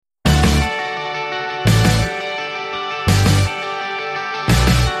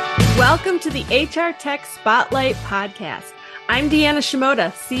Welcome to the HR Tech Spotlight Podcast. I'm Deanna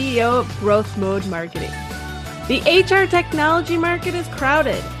Shimoda, CEO of Growth Mode Marketing. The HR technology market is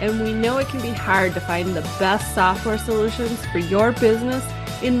crowded, and we know it can be hard to find the best software solutions for your business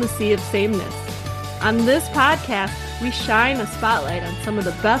in the sea of sameness. On this podcast, we shine a spotlight on some of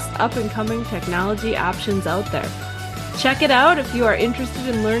the best up-and-coming technology options out there. Check it out if you are interested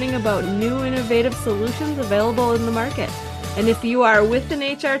in learning about new innovative solutions available in the market. And if you are with an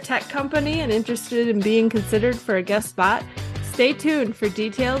HR tech company and interested in being considered for a guest spot, stay tuned for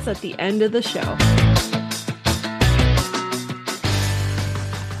details at the end of the show.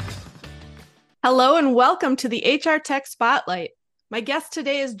 Hello and welcome to the HR Tech Spotlight. My guest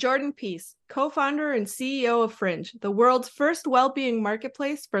today is Jordan Peace, co-founder and CEO of Fringe, the world's first well-being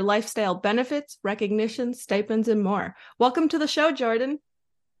marketplace for lifestyle benefits, recognition, stipends, and more. Welcome to the show, Jordan.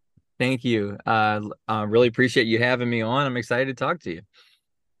 Thank you. I really appreciate you having me on. I'm excited to talk to you.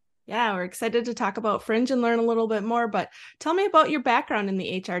 Yeah, we're excited to talk about Fringe and learn a little bit more, but tell me about your background in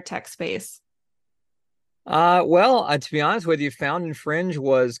the HR tech space. To be honest with you, founding Fringe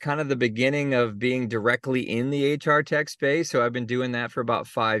was kind of the beginning of being directly in the HR tech space. So I've been doing that for about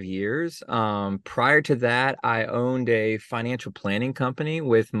 5 years. Prior to that, I owned a financial planning company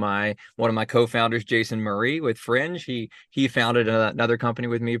with one of my co-founders, Jason Murray, with Fringe. He founded another company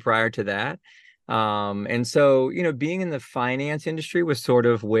with me prior to that. And so, being in the finance industry was sort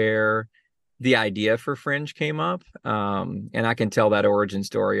of where the idea for Fringe came up. And I can tell that origin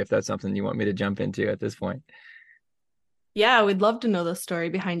story if that's something you want me to jump into at this point. Yeah, we'd love to know the story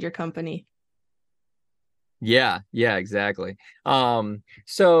behind your company. Yeah, exactly.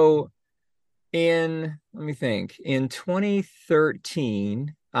 So let me think, in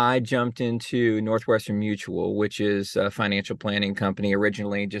 2013, I jumped into Northwestern Mutual, which is a financial planning company,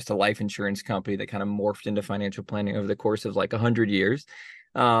 originally just a life insurance company that kind of morphed into financial planning over the course of like 100 years.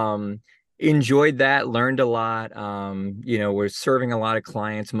 Enjoyed that, learned a lot. We're serving a lot of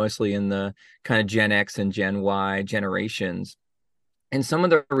clients, mostly in the kind of Gen X and Gen Y generations. And some of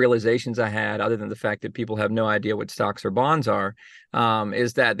the realizations I had, other than the fact that people have no idea what stocks or bonds are,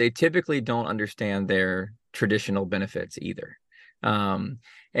 is that they typically don't understand their traditional benefits either. And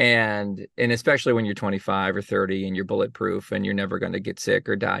especially when you're 25 or 30 and you're bulletproof and you're never going to get sick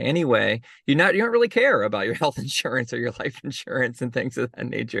or die anyway, you don't really care about your health insurance or your life insurance and things of that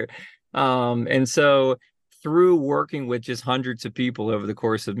nature. And so through working with just hundreds of people over the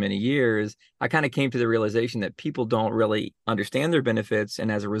course of many years, I kind of came to the realization that people don't really understand their benefits.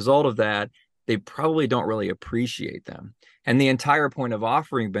 And as a result of that, they probably don't really appreciate them. And the entire point of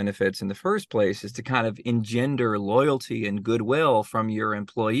offering benefits in the first place is to kind of engender loyalty and goodwill from your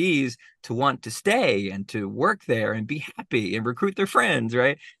employees to want to stay and to work there and be happy and recruit their friends,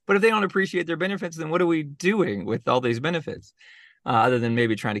 right? But if they don't appreciate their benefits, then what are we doing with all these benefits? Other than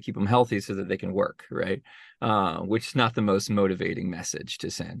maybe trying to keep them healthy so that they can work, right? Which is not the most motivating message to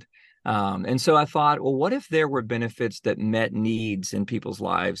send. And so I thought, well, what if there were benefits that met needs in people's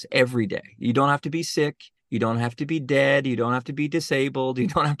lives every day? You don't have to be sick. You don't have to be dead. You don't have to be disabled. You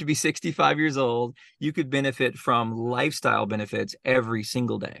don't have to be 65 years old. You could benefit from lifestyle benefits every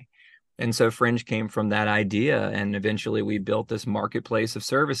single day. And so Fringe came from that idea. And eventually we built this marketplace of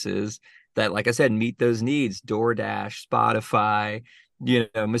services that, like I said, meet those needs: DoorDash, Spotify,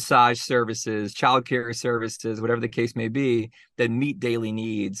 massage services, childcare services, whatever the case may be, that meet daily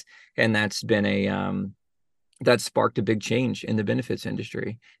needs. And that's been that sparked a big change in the benefits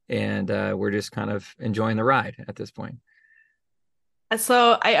industry. And we're just kind of enjoying the ride at this point.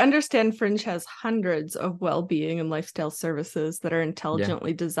 So I understand Fringe has hundreds of well-being and lifestyle services that are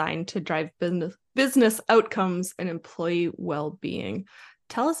intelligently designed to drive business outcomes and employee well-being.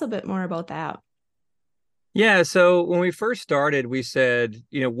 Tell us a bit more about that. Yeah, so when we first started, we said,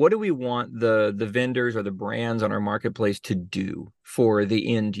 what do we want the vendors or the brands on our marketplace to do for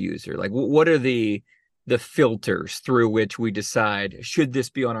the end user? Like, what are the filters through which we decide, should this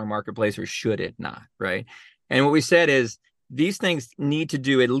be on our marketplace or should it not, right? And what we said is, these things need to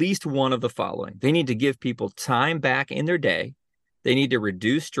do at least one of the following. They need to give people time back in their day. They need to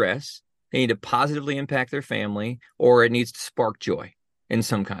reduce stress. They need to positively impact their family, or it needs to spark joy in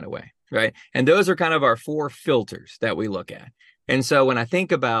some kind of way, right? And those are kind of our 4 filters that we look at. And so when I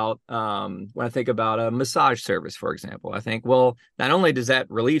think about a massage service, for example, I think, well, not only does that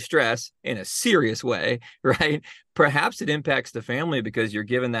relieve stress in a serious way, right? Perhaps it impacts the family because you're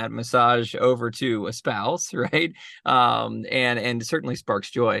giving that massage over to a spouse, right? And certainly sparks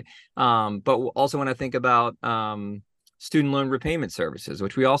joy. But also when I think about student loan repayment services,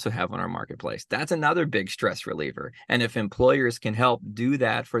 which we also have on our marketplace, that's another big stress reliever. And if employers can help do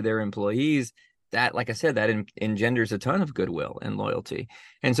that for their employees, that, like I said, that engenders a ton of goodwill and loyalty.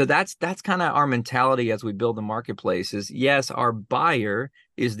 And so that's kind of our mentality as we build the marketplace is, yes, our buyer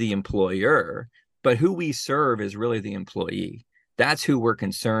is the employer, but who we serve is really the employee. That's who we're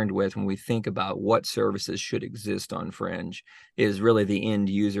concerned with when we think about what services should exist on Fringe, is really the end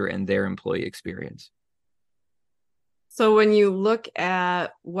user and their employee experience. So when you look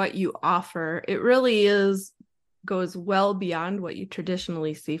at what you offer, it really goes well beyond what you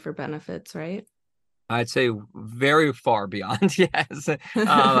traditionally see for benefits, right? I'd say very far beyond. Yes.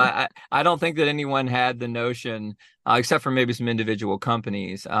 I don't think that anyone had the notion, except for maybe some individual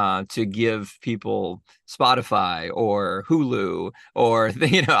companies, to give people Spotify or Hulu or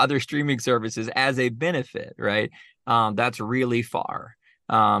other streaming services as a benefit, right? That's really far.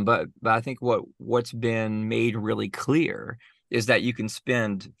 But I think what's been made really clear is that you can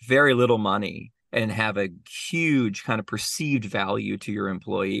spend very little money and have a huge kind of perceived value to your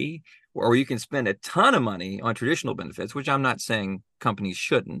employee, or you can spend a ton of money on traditional benefits, which I'm not saying companies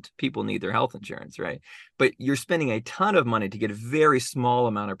shouldn't. People need their health insurance, right? But you're spending a ton of money to get a very small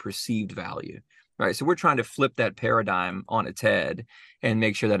amount of perceived value, right? So we're trying to flip that paradigm on its head and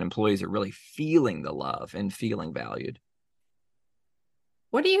make sure that employees are really feeling the love and feeling valued.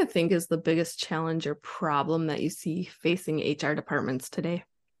 What do you think is the biggest challenge or problem that you see facing HR departments today?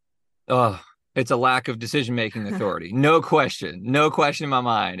 Oh, it's a lack of decision-making authority. No question. No question in my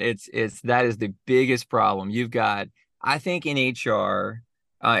mind. That is the biggest problem. You've got, I think in HR,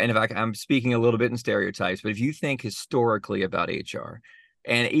 and if I'm speaking a little bit in stereotypes, but if you think historically about HR,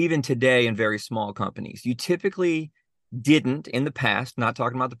 and even today in very small companies, you typically didn't in the past, not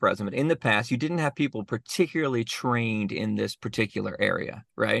talking about the present, but in the past, you didn't have people particularly trained in this particular area,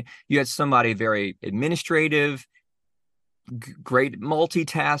 right? You had somebody very administrative, great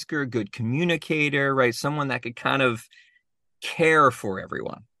multitasker, good communicator, right? Someone that could kind of care for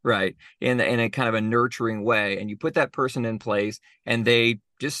everyone, right? In a kind of a nurturing way. And you put that person in place and they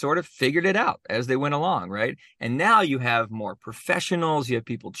just sort of figured it out as they went along, right? And now you have more professionals, you have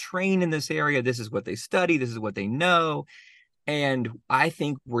people trained in this area. This is what they study, this is what they know. And I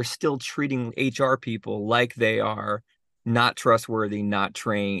think we're still treating HR people like they are not trustworthy, not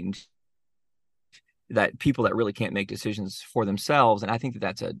trained, that people that really can't make decisions for themselves. And I think that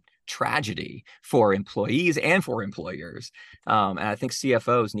that's a tragedy for employees and for employers. And I think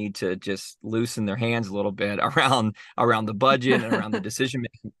CFOs need to just loosen their hands a little bit around the budget and around the decision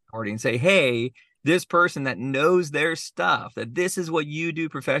making authority and say, hey, this person that knows their stuff, that this is what you do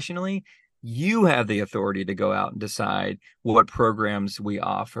professionally, you have the authority to go out and decide what programs we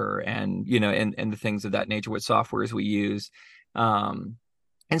offer and and the things of that nature, what softwares we use.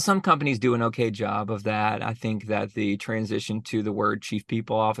 And some companies do an okay job of that. I think that the transition to the word chief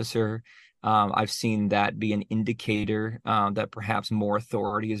people officer, I've seen that be an indicator that perhaps more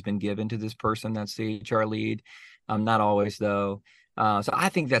authority has been given to this person that's the HR lead. Not always, though. So I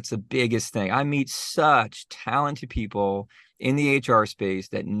think that's the biggest thing. I meet such talented people in the HR space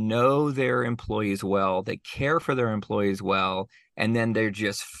that know their employees well, they care for their employees well, and then they're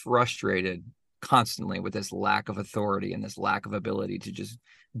just frustrated constantly with this lack of authority and this lack of ability to just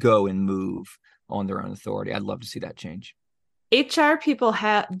go and move on their own authority. I'd love to see that change. HR people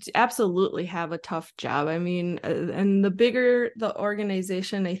absolutely have a tough job. I mean, and the bigger the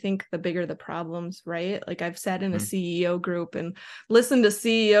organization, I think the bigger the problems, right? Like I've sat in a CEO group and listened to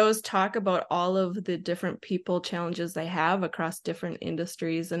CEOs talk about all of the different people challenges they have across different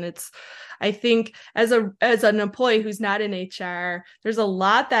industries. And I think as an employee who's not in HR, there's a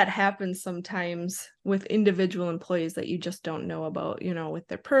lot that happens sometimes with individual employees that you just don't know about, with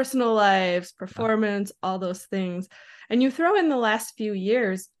their personal lives, performance, all those things. And you throw in the last few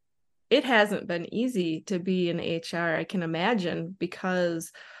years, it hasn't been easy to be in HR, I can imagine,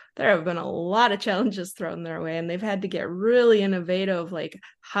 because there have been a lot of challenges thrown their way and they've had to get really innovative. Like,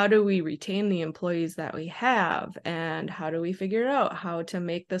 how do we retain the employees that we have? And how do we figure out how to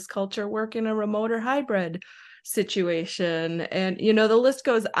make this culture work in a remote or hybrid situation? And, the list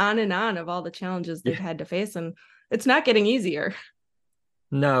goes on and on of all the challenges they've had to face. And it's not getting easier.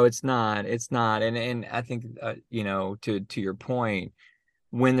 No, it's not. It's not. And I think, to your point,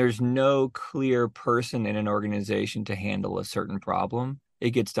 when there's no clear person in an organization to handle a certain problem, it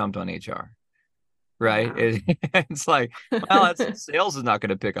gets dumped on HR, right? Yeah. It's like, well, sales is not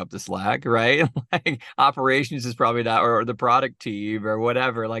going to pick up the slack, right? Like operations is probably not, or the product team or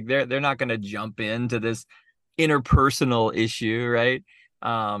whatever. Like they're not going to jump into this interpersonal issue, right?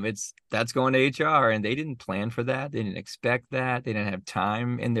 That's going to HR, and they didn't plan for that. They didn't expect that. They didn't have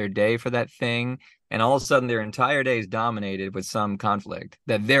time in their day for that thing. And all of a sudden their entire day is dominated with some conflict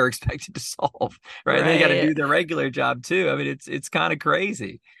that they're expected to solve, right? And they got to do their regular job too. I mean, it's kind of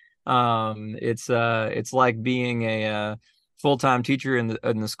crazy. It's like being a full-time teacher in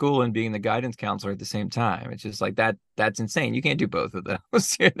the school and being the guidance counselor at the same time. It's just like that's insane. You can't do both of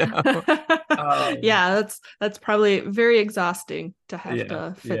those, you know. Um, Yeah, that's probably very exhausting to have yeah,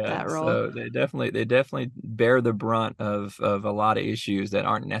 to fit yeah. that role. So they definitely bear the brunt of a lot of issues that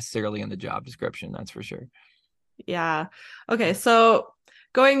aren't necessarily in the job description, that's for sure. Yeah. Okay, so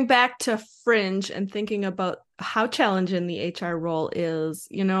going back to Fringe and thinking about how challenging the HR role is,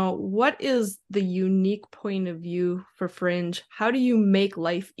 what is the unique point of view for Fringe? How do you make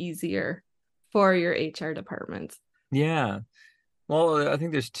life easier for your HR departments? Yeah. Well, I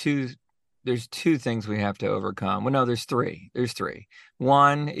think there's two things we have to overcome. Well, no, there's three. There's three.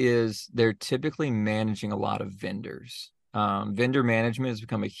 One is they're typically managing a lot of vendors. Vendor management has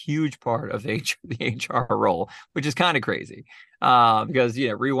become a huge part of the HR role, which is kind of crazy. Because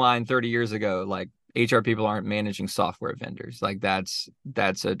rewind 30 years ago, like HR people aren't managing software vendors. Like that's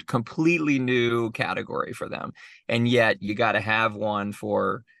a completely new category for them. And yet you got to have one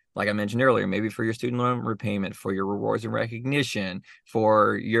for, like I mentioned earlier, maybe for your student loan repayment, for your rewards and recognition,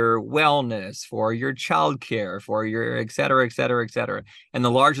 for your wellness, for your childcare, for your et cetera, et cetera, et cetera. And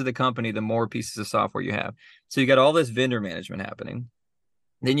the larger the company, the more pieces of software you have. So you got all this vendor management happening.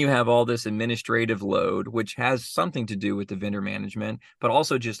 Then you have all this administrative load, which has something to do with the vendor management, but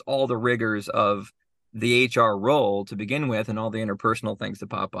also just all the rigors of the HR role to begin with and all the interpersonal things that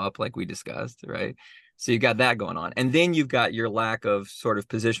pop up, like we discussed, right? So you got that going on. And then you've got your lack of sort of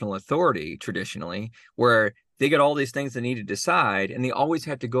positional authority traditionally, where they get all these things they need to decide, and they always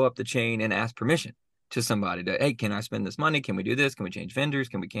have to go up the chain and ask permission to somebody to, hey, can I spend this money? Can we do this? Can we change vendors?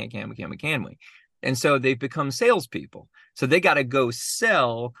 Can we? And so they've become salespeople. So they got to go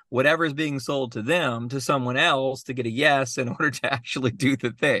sell whatever is being sold to them to someone else to get a yes in order to actually do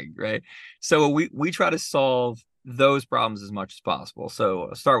the thing, right? So we try to solve those problems as much as possible. So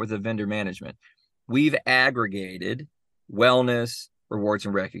I'll start with the vendor management. We've aggregated wellness, rewards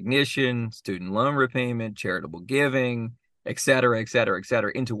and recognition, student loan repayment, charitable giving, et cetera, et cetera, et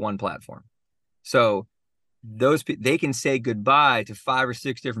cetera, into one platform. So they can say goodbye to 5 or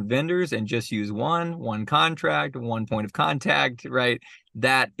 6 different vendors and just use one contract, one point of contact, right?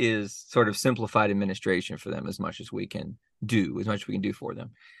 That is sort of simplified administration for them as much as we can do, as much as we can do for them.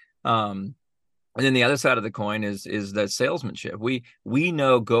 And then the other side of the coin is that salesmanship. We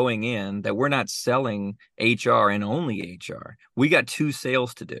know going in that we're not selling HR and only HR. We got 2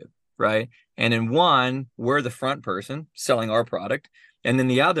 sales to do, right? And in one, we're the front person selling our product, and then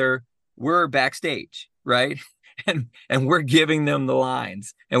the other, we're backstage, right? And we're giving them the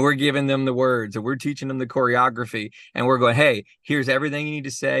lines, and we're giving them the words, and we're teaching them the choreography, and we're going, hey, here's everything you need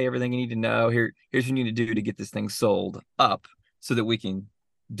to say, everything you need to know. Here's what you need to do to get this thing sold up so that we can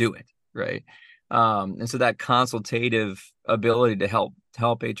do it, right? And so that consultative ability to help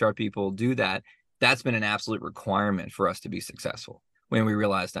HR people do that, that's been an absolute requirement for us to be successful when we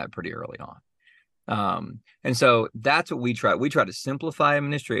realized that pretty early on. And so that's what we try. We try to simplify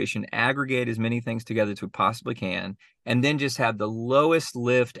administration, aggregate as many things together as we possibly can, and then just have the lowest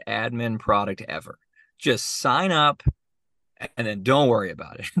lift admin product ever. Just sign up and then don't worry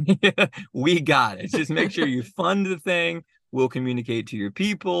about it. We got it. Just make sure you fund the thing. We'll communicate to your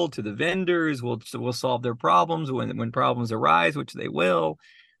people, to the vendors. We'll solve their problems when problems arise, which they will.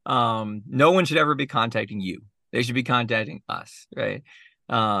 No one should ever be contacting you. They should be contacting us, right?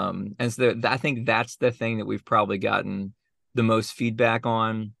 And so I think that's the thing that we've probably gotten the most feedback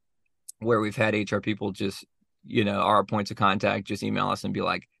on, where we've had HR people just, our points of contact, just email us and be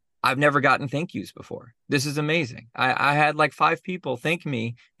like, I've never gotten thank yous before. This is amazing. I had like 5 people thank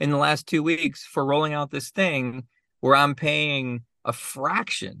me in the last 2 weeks for rolling out this thing where I'm paying a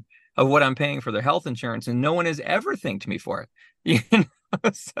fraction of what I'm paying for their health insurance, and no one has ever thanked me for it.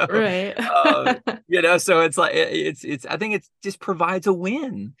 So, Right. uh, so it's like it's I think it just provides a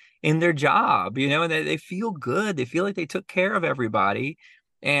win in their job, and they feel good. They feel like they took care of everybody,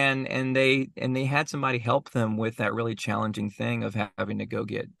 and they had somebody help them with that really challenging thing of having to go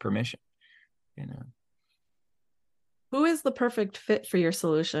get permission, you know. Who is the perfect fit for your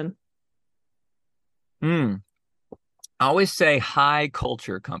solution? Hmm. I always say high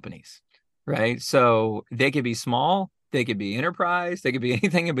culture companies, right? So they could be small, they could be enterprise, they could be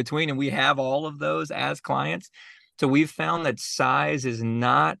anything in between. And we have all of those as clients. So we've found that size is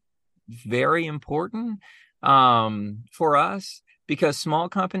not very important for us, because small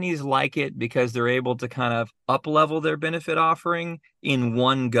companies like it because they're able to kind of up level their benefit offering in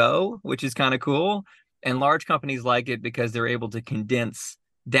one go, which is kind of cool. And large companies like it because they're able to condense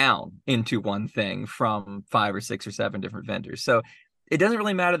down into one thing from 5 or 6 or 7 different vendors. So it doesn't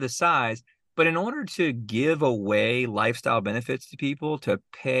really matter the size. But in order to give away lifestyle benefits to people, to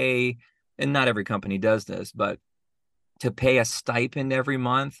pay, and not every company does this, but to pay a stipend every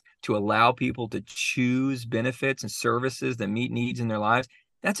month to allow people to choose benefits and services that meet needs in their lives,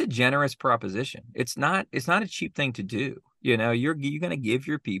 that's a generous proposition. It's not a cheap thing to do. You're going to give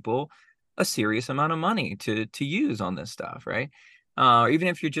your people a serious amount of money to use on this stuff, right? Even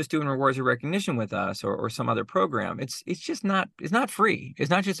if you're just doing rewards or recognition with us, or some other program, it's not free. It's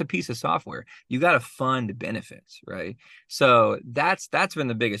not just a piece of software. You got to fund benefits, right? So that's been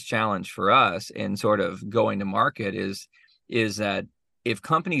the biggest challenge for us in sort of going to market, is that if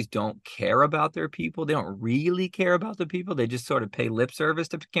companies don't care about their people, they don't really care about the people, they just sort of pay lip service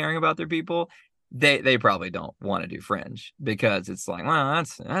to caring about their people, they probably don't want to do Fringe, because it's like, well,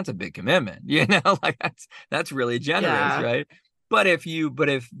 that's a big commitment, like that's really generous, Yeah. right? But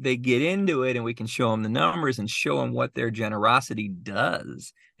if they get into it and we can show them the numbers and show them what their generosity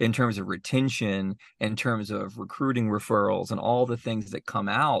does in terms of retention, in terms of recruiting referrals, and all the things that come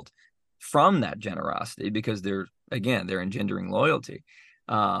out from that generosity, because they're engendering loyalty,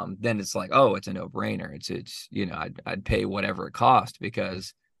 then it's like, oh, it's a no-brainer. It's I'd pay whatever it costs,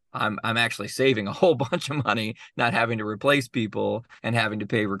 because I'm actually saving a whole bunch of money, not having to replace people and having to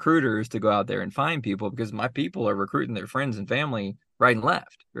pay recruiters to go out there and find people, because my people are recruiting their friends and family right and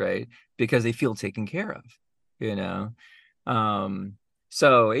left, right? Because they feel taken care of, you know.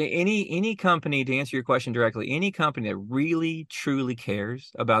 So any company, to answer your question directly, any company that really truly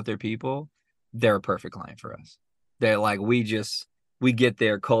cares about their people, they're a perfect client for us. They're like, we get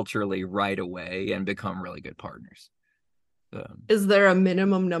there culturally right away and become really good partners. Is there a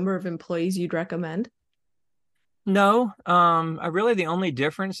minimum number of employees you'd recommend? No, I really, the only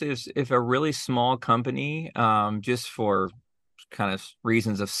difference is if a really small company, just for kind of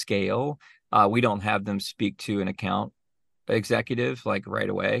reasons of scale, we don't have them speak to an account executive like right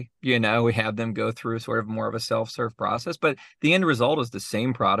away. We have them go through sort of more of a self-serve process, but the end result is the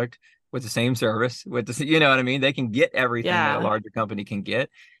same product with the same service, with the, you know what I mean? They can get everything that a Yeah. larger company can get.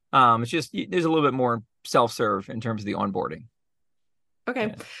 It's just, there's a little bit more self-serve in terms of the onboarding. Okay.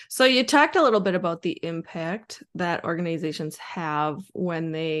 Yeah. So you talked a little bit about the impact that organizations have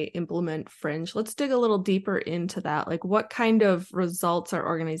when they implement Fringe. Let's dig a little deeper into that. Like, what kind of results are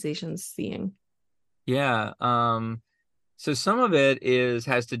organizations seeing? Yeah. So some of it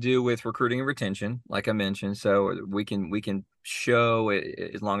has to do with recruiting and retention, like I mentioned. So we can show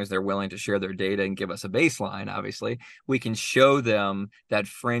it, as long as they're willing to share their data and give us a baseline, obviously, we can show them that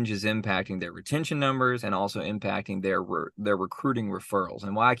Fringe is impacting their retention numbers and also impacting their recruiting referrals.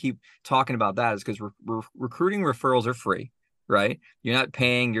 And why I keep talking about that is because recruiting referrals are free, right? You're not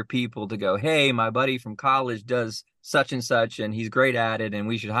paying your people to go, hey, my buddy from college does such and such, and he's great at it, and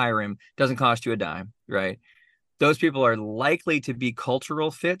we should hire him. Doesn't cost you a dime, right? Those people are likely to be cultural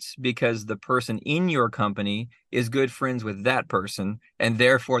fits because the person in your company is good friends with that person, and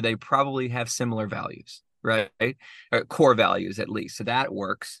therefore they probably have similar values, right? Core values, at least. So that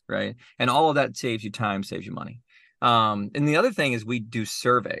works, right? And all of that saves you time, saves you money. And the other thing is we do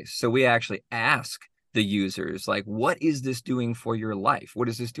surveys. So we actually ask the users, like, what is this doing for your life? What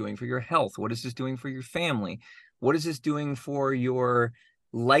is this doing for your health? What is this doing for your family? What is this doing for your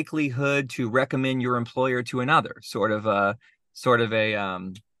likelihood to recommend your employer to another? What's the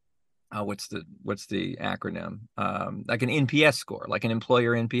acronym? Like an NPS score, like an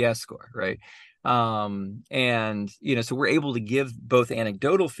employer NPS score, right? And so we're able to give both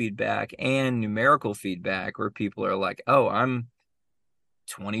anecdotal feedback and numerical feedback, where people are like, oh, I'm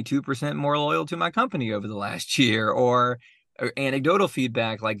 22% more loyal to my company over the last year, or anecdotal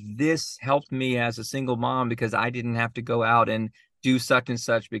feedback like, this helped me as a single mom because I didn't have to go out and do such and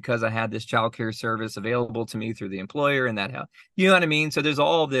such because I had this childcare service available to me through the employer, and that helped. You know what I mean? So there's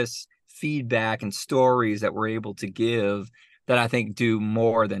all this feedback and stories that we're able to give that I think do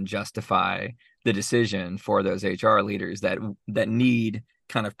more than justify the decision for those HR leaders that need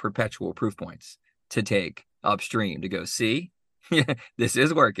kind of perpetual proof points to take upstream to go, see, this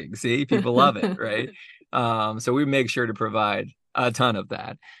is working. See, people love it, right? So we make sure to provide a ton of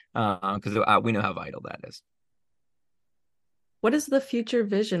that, because we know how vital that is. What is the future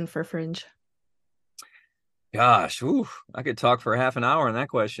vision for Fringe? Gosh, I could talk for half an hour on that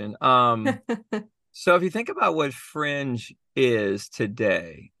question. So if you think about what Fringe is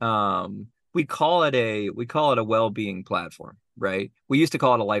today, we call it a well-being platform, right? We used to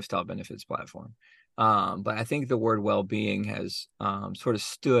call it a lifestyle benefits platform. But I think the word well-being has sort of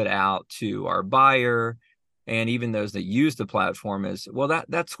stood out to our buyer and even those that use the platform as, well,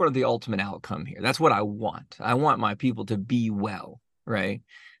 that's sort of the ultimate outcome here. That's what I want. I want my people to be well, right?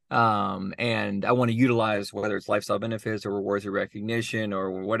 And I want to utilize whether it's lifestyle benefits or rewards or recognition or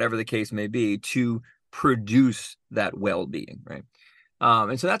whatever the case may be to produce that well-being, right?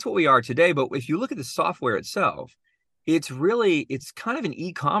 And so that's what we are today. But if you look at the software itself, it's kind of an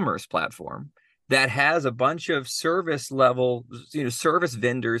e-commerce platform that has a bunch of service level, service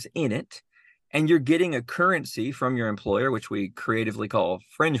vendors in it. And you're getting a currency from your employer, which we creatively call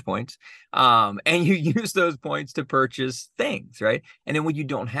Fringe points. And you use those points to purchase things, right? And then when you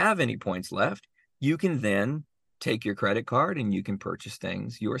don't have any points left, you can then take your credit card and you can purchase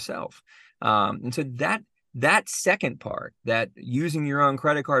things yourself. And so that second part, that using your own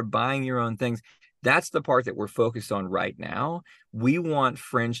credit card, buying your own things, that's the part that we're focused on right now. We want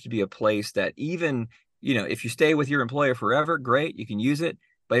Fringe to be a place that even, if you stay with your employer forever, great, you can use it.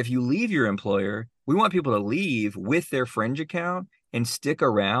 But if you leave your employer, we want people to leave with their Fringe account and stick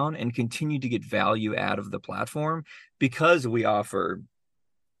around and continue to get value out of the platform because we offer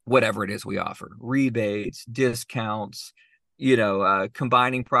whatever it is we offer, rebates, discounts,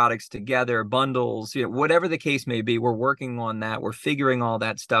 combining products together, bundles, whatever the case may be. We're working on that. We're figuring all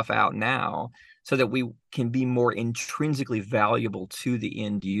that stuff out now so that we can be more intrinsically valuable to the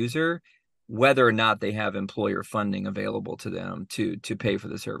end user, whether or not they have employer funding available to them to pay for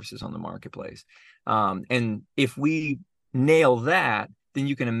the services on the marketplace. And if we nail that, then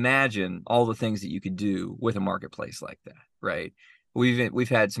you can imagine all the things that you could do with a marketplace like that, right? We've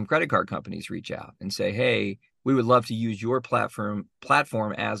had some credit card companies reach out and say, hey, we would love to use your platform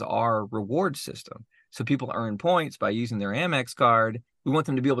as our reward system. So people earn points by using their Amex card. We want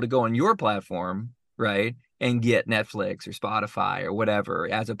them to be able to go on your platform, right, and get Netflix or Spotify or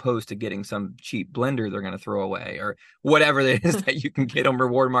whatever, as opposed to getting some cheap blender they're going to throw away or whatever it is that you can get on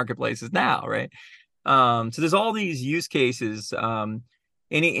reward marketplaces now, right? So there's all these use cases.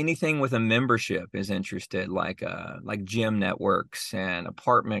 Anything with a membership is interested, like gym networks and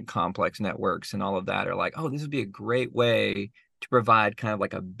apartment complex networks and all of that are like, oh, this would be a great way to provide kind of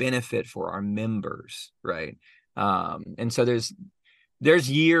like a benefit for our members, right? And so there's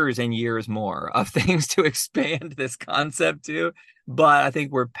years and years more of things to expand this concept to, but I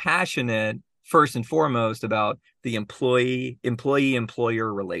think we're passionate first and foremost about the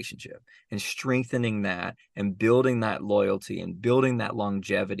employee-employer relationship and strengthening that and building that loyalty and building that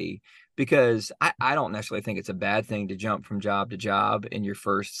longevity, because I don't necessarily think it's a bad thing to jump from job to job in your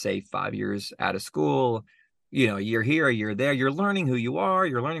first, say, 5 years out of school. A year here, a year there, you're learning who you are,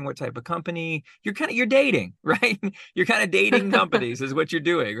 you're learning what type of company, you're dating, right? You're kind of dating companies is what you're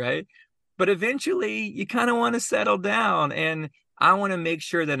doing, right? But eventually you kind of want to settle down. And I want to make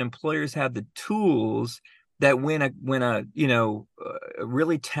sure that employers have the tools that when a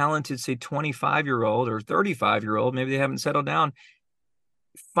really talented, say, 25-year-old or 35-year-old, maybe they haven't settled down,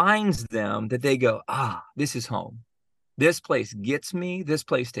 finds them, that they go, this is home. This place gets me. This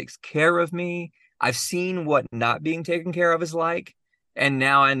place takes care of me. I've seen what not being taken care of is like, and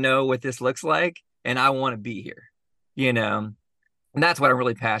now I know what this looks like, and I want to be here, And that's what I'm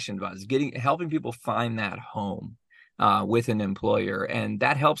really passionate about, is helping people find that home with an employer. And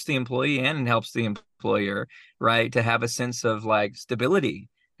that helps the employee and it helps the employer, right, to have a sense of like stability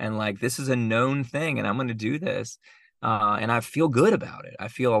and like, this is a known thing and I'm going to do this. And I feel good about it. I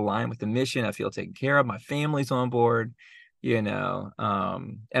feel aligned with the mission. I feel taken care of. My family's on board, And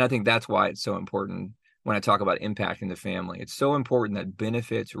I think that's why it's so important when I talk about impacting the family. It's so important that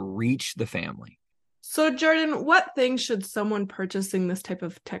benefits reach the family. So, Jordan, what things should someone purchasing this type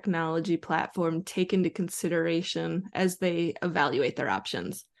of technology platform take into consideration as they evaluate their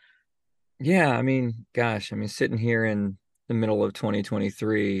options? Yeah, sitting here in the middle of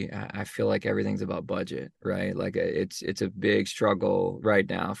 2023, I feel like everything's about budget, right? Like it's a big struggle right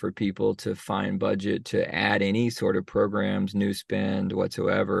now for people to find budget to add any sort of programs, new spend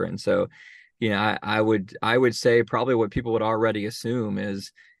whatsoever. And so, I would say probably what people would already assume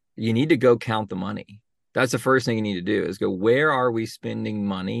is you need to go count the money. That's the first thing you need to do, is go, where are we spending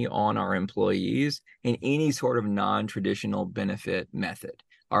money on our employees in any sort of non-traditional benefit method?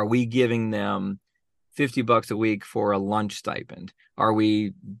 Are we giving them $50 a week for a lunch stipend? Are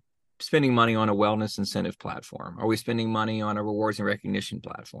we spending money on a wellness incentive platform? Are we spending money on a rewards and recognition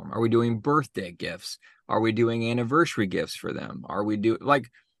platform? Are we doing birthday gifts? Are we doing anniversary gifts for them? Are we doing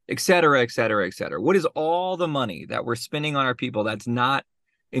et cetera, et cetera, et cetera? What is all the money that we're spending on our people that's not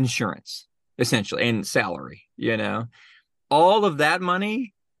insurance, essentially, and salary? All of that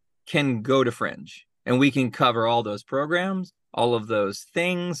money can go to Fringe, and we can cover all those programs, all of those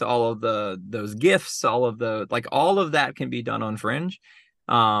things, all of those gifts, all of that can be done on Fringe,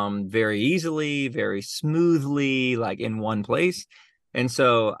 very easily, very smoothly, like in one place. And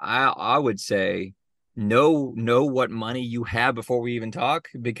so I would say know what money you have before we even talk,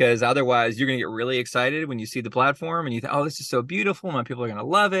 because otherwise you're going to get really excited when you see the platform and you think, oh, this is so beautiful, my people are going to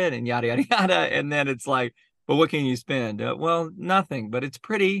love it, and yada yada yada. And then it's like, but what can you spend? Well, nothing, but it's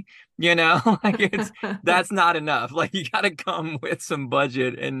pretty, like that's not enough. Like you got to come with some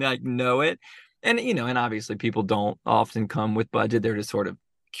budget and like know it. And and obviously people don't often come with budget, they're just sort of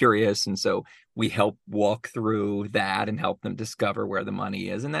curious, and so we help walk through that and help them discover where the money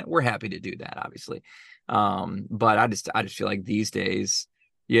is, and that we're happy to do that, obviously. But I just feel like these days,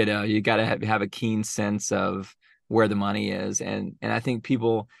 you got to have a keen sense of where the money is, and I think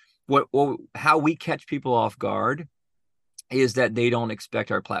people, how we catch people off guard is that they don't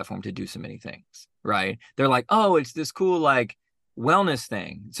expect our platform to do so many things, right? They're like, oh, it's this cool like wellness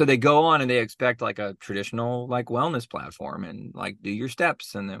thing. So they go on and they expect like a traditional like wellness platform and like do your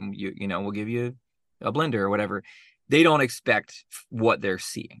steps, and then we'll give you a blender or whatever. They don't expect what they're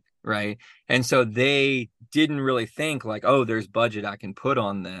seeing, right? And so they didn't really think like, oh, there's budget I can put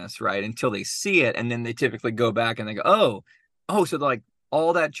on this, right? Until they see it, and then they typically go back and they go, oh, so like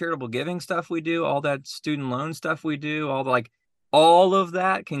all that charitable giving stuff we do, all that student loan stuff we do, all of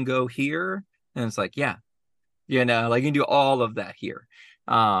that can go here. And it's like, yeah, like you can do all of that here.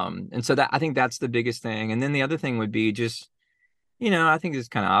 And so that, I think that's the biggest thing. And then the other thing would be just, I think it's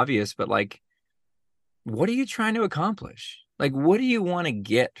kind of obvious, but like, what are you trying to accomplish? Like, what do you want to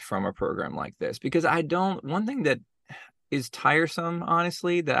get from a program like this? Because one thing that is tiresome,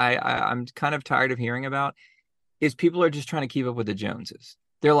 honestly, that I'm kind of tired of hearing about is people are just trying to keep up with the Joneses.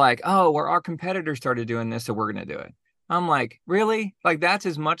 They're like, oh, well, our competitor started doing this, so we're going to do it. I'm like, really? Like that's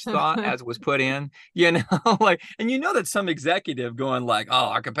as much thought as was put in, like, and that some executive going like, oh,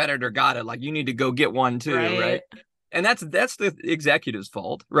 our competitor got it. Like you need to go get one too. Right. And that's the executive's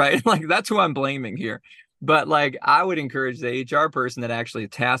fault, right? Like that's who I'm blaming here. But like, I would encourage the HR person that actually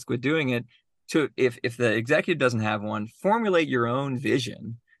tasked with doing it to, if the executive doesn't have one, formulate your own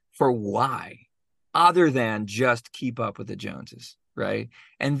vision for why, other than just keep up with the Joneses, right?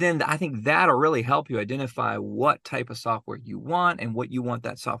 And then I think that'll really help you identify what type of software you want and what you want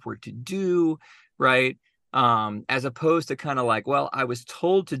that software to do, right? As opposed to kind of like, well, I was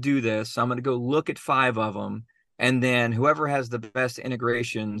told to do this, so I'm going to go look at 5 of them, and then whoever has the best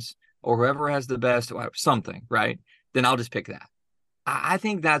integrations or whoever has the best something, right? Then I'll just pick that. I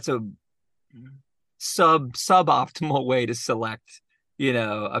think that's a suboptimal way to select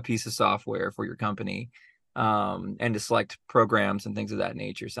a piece of software for your company, and to select programs and things of that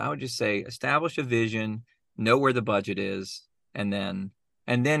nature. So I would just say establish a vision, know where the budget is, and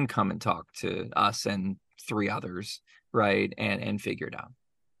then come and talk to us and 3 others, right? And figure it out.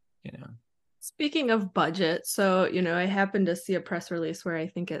 Speaking of budget, so, I happened to see a press release where I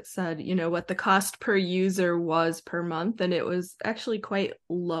think it said, what the cost per user was per month, and it was actually quite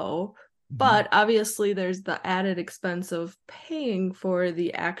low. But obviously there's the added expense of paying for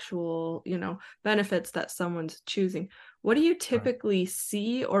the actual, benefits that someone's choosing. What do you typically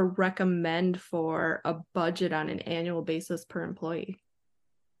see or recommend for a budget on an annual basis per employee?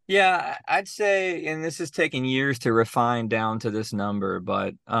 Yeah, I'd say, and this has taken years to refine down to this number,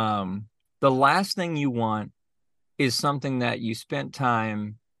 but the last thing you want is something that you spent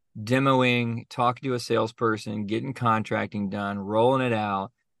time demoing, talking to a salesperson, getting contracting done, rolling it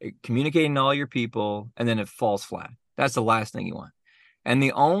out, communicating to all your people, and then it falls flat. That's the last thing you want. And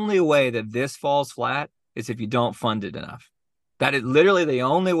the only way that this falls flat is if you don't fund it enough. That is literally the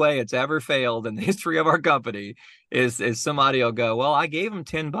only way it's ever failed in the history of our company is somebody will go, well, I gave them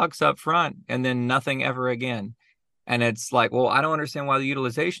 $10 up front and then nothing ever again. And it's like, well, I don't understand why the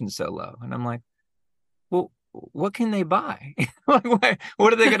utilization is so low. And I'm like, well, what can they buy? Like,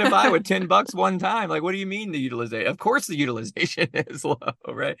 what are they going to buy with $10 one time? Like, what do you mean the utilization? Of course the utilization is low,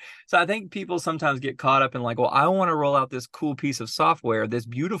 right? So I think people sometimes get caught up in like, well, I want to roll out this cool piece of software, this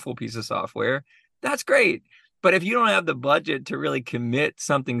beautiful piece of software. That's great. But if you don't have the budget to really commit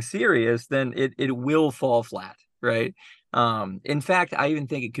something serious, then it will fall flat, right? In fact, I even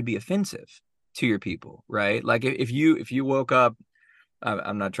think it could be offensive to your people, right? Like if you woke up,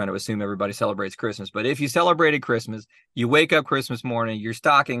 I'm not trying to assume everybody celebrates Christmas, but if you celebrated Christmas, you wake up Christmas morning, your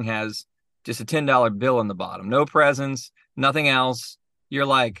stocking has just a $10 bill in the bottom, no presents, nothing else. You're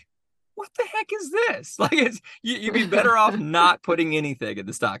like, what the heck is this? Like you'd be better off not putting anything in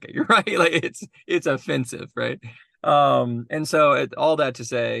the stocking, right? Like it's offensive, right? And so all that to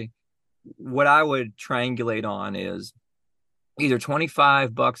say, what I would triangulate on is either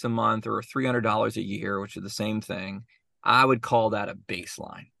 $25 a month or $300 a year, which are the same thing. I would call that a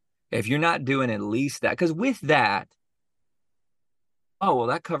baseline. If you're not doing at least that, because with that, oh, well,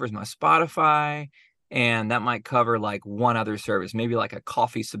 that covers my Spotify, and that might cover like one other service, maybe like a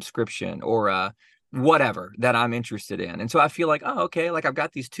coffee subscription or whatever that I'm interested in. And so I feel like, oh, okay, like I've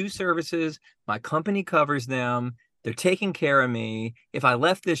got these two services, my company covers them, they're taking care of me. If I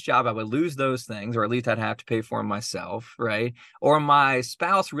left this job, I would lose those things, or at least I'd have to pay for them myself, right? Or my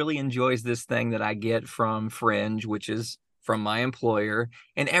spouse really enjoys this thing that I get from Fringe, which is from my employer.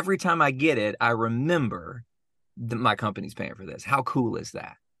 And every time I get it, I remember that my company's paying for this. How cool is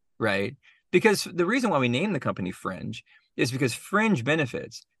that, right? Because the reason why we named the company Fringe is because fringe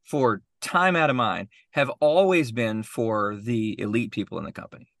benefits for time out of mind have always been for the elite people in the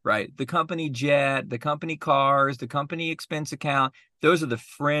company, right? The company jet, the company cars, the company expense account, those are the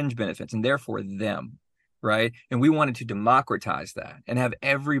fringe benefits and therefore them, right? And we wanted to democratize that and have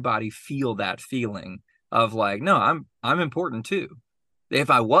everybody feel that feeling of like, no, I'm important too. If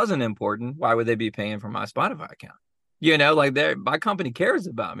I wasn't important, why would they be paying for my Spotify account? Like my company cares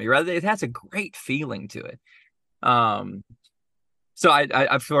about me, right? It has a great feeling to it. So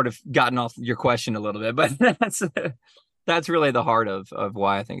I've sort of gotten off your question a little bit, but that's really the heart of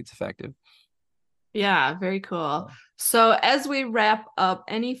why I think it's effective. Yeah, very cool. So as we wrap up,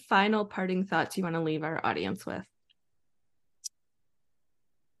 any final parting thoughts you want to leave our audience with?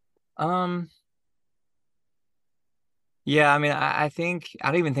 Yeah, I mean, I think I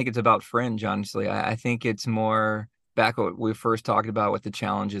don't even think it's about fringe, honestly. I think it's more back what we first talked about with the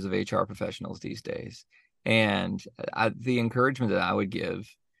challenges of HR professionals these days. And the encouragement that I would give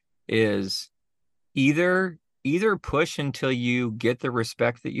is either push until you get the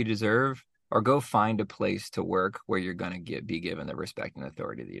respect that you deserve, or go find a place to work where you're going to be given the respect and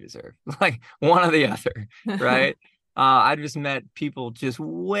authority that you deserve. Like one or the other, right? I just met people just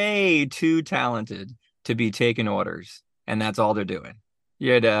way too talented to be taking orders, and that's all they're doing.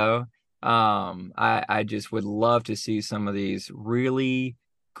 I just would love to see some of these really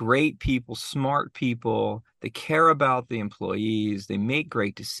great people, smart people. They care about the employees. They make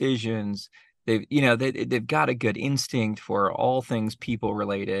great decisions. They've got a good instinct for all things people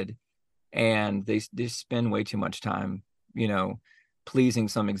related, and they spend way too much time, pleasing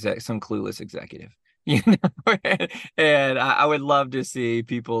some clueless executive. And I would love to see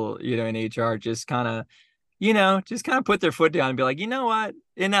people, in HR just kind of put their foot down and be like, you know what,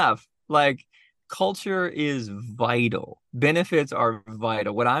 enough. Like, culture is vital. Benefits are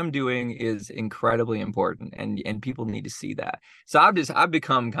vital. What I'm doing is incredibly important, and people need to see that. So I've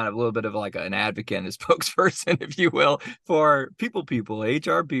become kind of a little bit of like an advocate and a spokesperson, if you will, for people,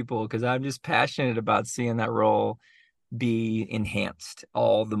 HR people, because I'm just passionate about seeing that role be enhanced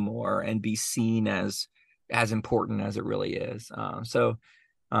all the more and be seen as important as it really is. I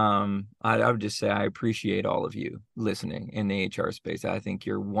would just say I appreciate all of you listening in the HR space. I think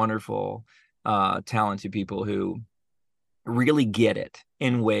you're wonderful, talented people who really get it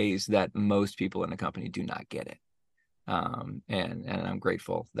in ways that most people in the company do not get it. And I'm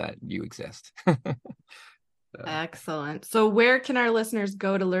grateful that you exist. Excellent. So where can our listeners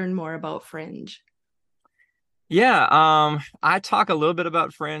go to learn more about Fringe? Yeah, I talk a little bit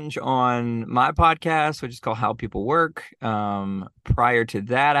about Fringe on my podcast, which is called How People Work. Prior to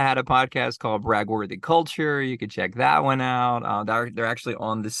that, I had a podcast called Bragworthy Culture. You could check that one out. They're actually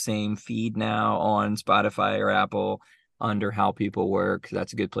on the same feed now on Spotify or Apple under How People Work.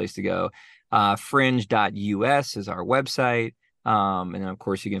 That's a good place to go. Fringe.us is our website. And then, of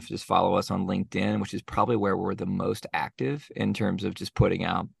course, you can just follow us on LinkedIn, which is probably where we're the most active in terms of just putting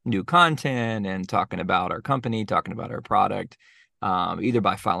out new content and talking about our company, talking about our product, either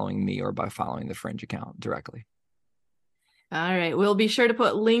by following me or by following the Fringe account directly. All right. We'll be sure to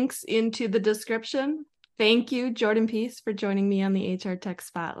put links into the description. Thank you, Jordan Peace, for joining me on the HR Tech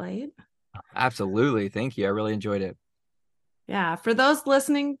Spotlight. Absolutely. Thank you. I really enjoyed it. Yeah, for those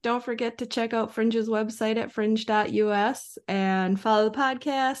listening, don't forget to check out Fringe's website at fringe.us and follow the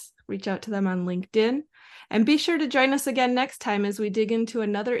podcast, reach out to them on LinkedIn, and be sure to join us again next time as we dig into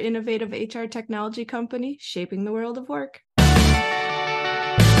another innovative HR technology company shaping the world of work.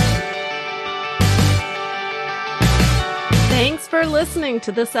 Thanks for listening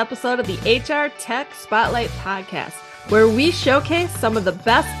to this episode of the HR Tech Spotlight Podcast, where we showcase some of the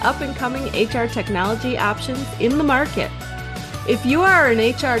best up-and-coming HR technology options in the market. If you are an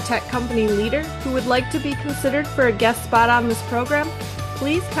HR tech company leader who would like to be considered for a guest spot on this program,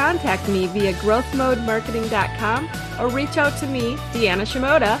 please contact me via growthmodemarketing.com or reach out to me, Deanna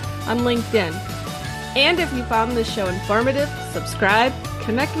Shimoda, on LinkedIn. And if you found this show informative, subscribe,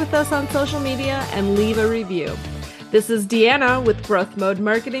 connect with us on social media, and leave a review. This is Deanna with Growth Mode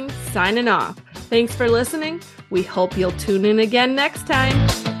Marketing signing off. Thanks for listening. We hope you'll tune in again next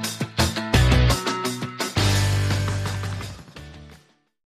time.